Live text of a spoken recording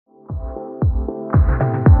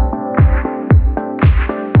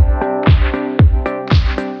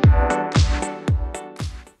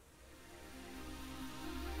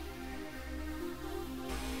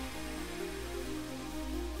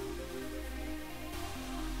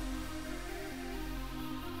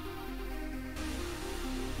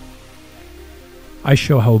I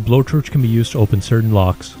show how a blowtorch can be used to open certain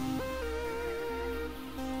locks.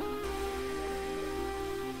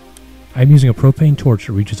 I am using a propane torch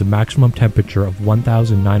that reaches a maximum temperature of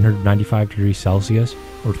 1995 degrees Celsius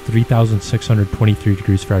or 3623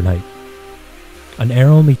 degrees Fahrenheit. An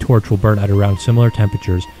air-only torch will burn at around similar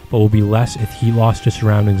temperatures, but will be less if heat loss to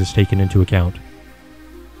surroundings is taken into account.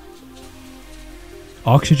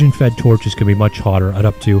 Oxygen-fed torches can be much hotter at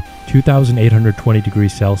up to 2820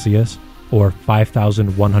 degrees Celsius or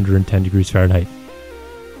 5110 degrees Fahrenheit.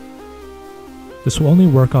 This will only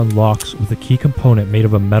work on locks with a key component made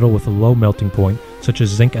of a metal with a low melting point, such as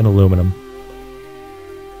zinc and aluminum.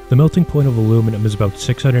 The melting point of aluminum is about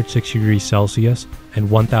 660 degrees Celsius and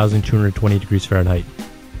 1220 degrees Fahrenheit.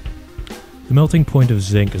 The melting point of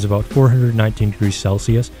zinc is about 419 degrees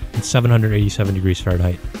Celsius and 787 degrees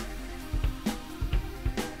Fahrenheit.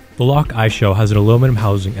 The lock I show has an aluminum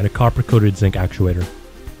housing and a copper-coated zinc actuator.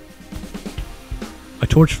 A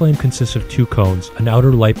torch flame consists of two cones, an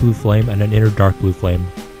outer light blue flame and an inner dark blue flame.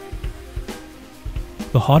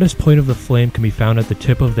 The hottest point of the flame can be found at the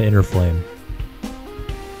tip of the inner flame.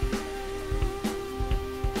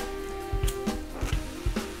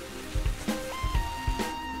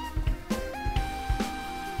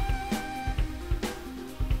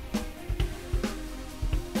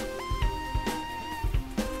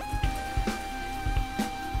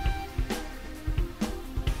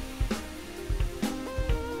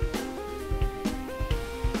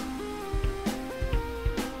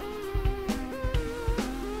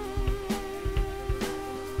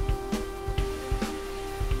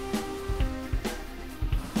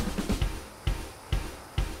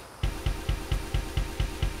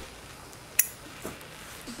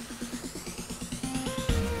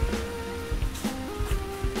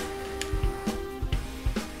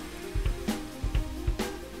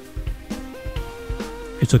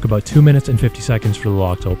 It took about 2 minutes and 50 seconds for the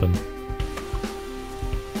lock to open.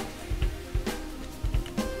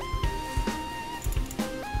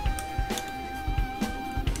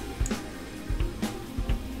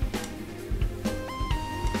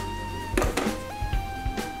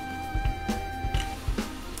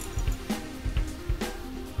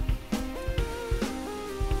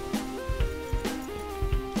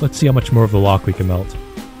 Let's see how much more of the lock we can melt.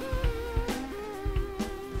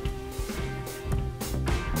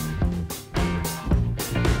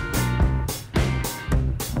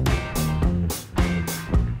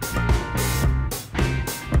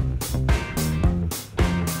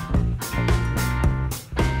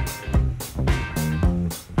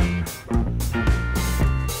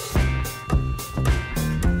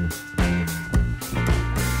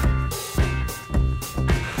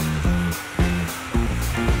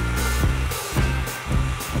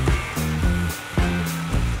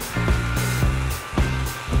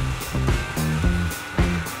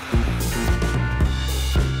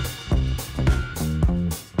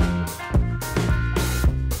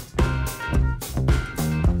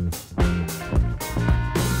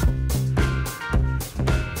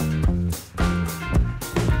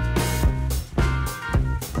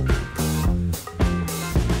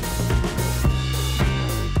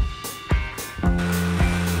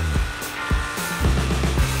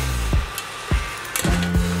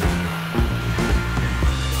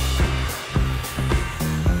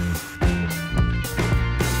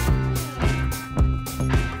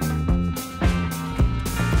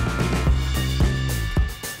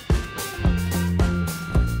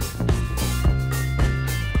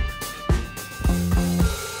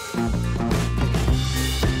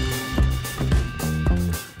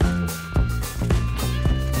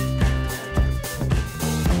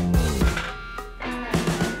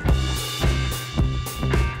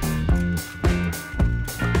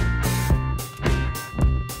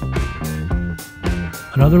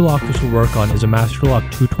 Another lock this will work on is a Master Lock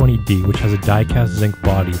 220D, which has a die-cast zinc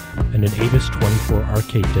body and an Avis 24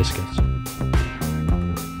 arcade discus.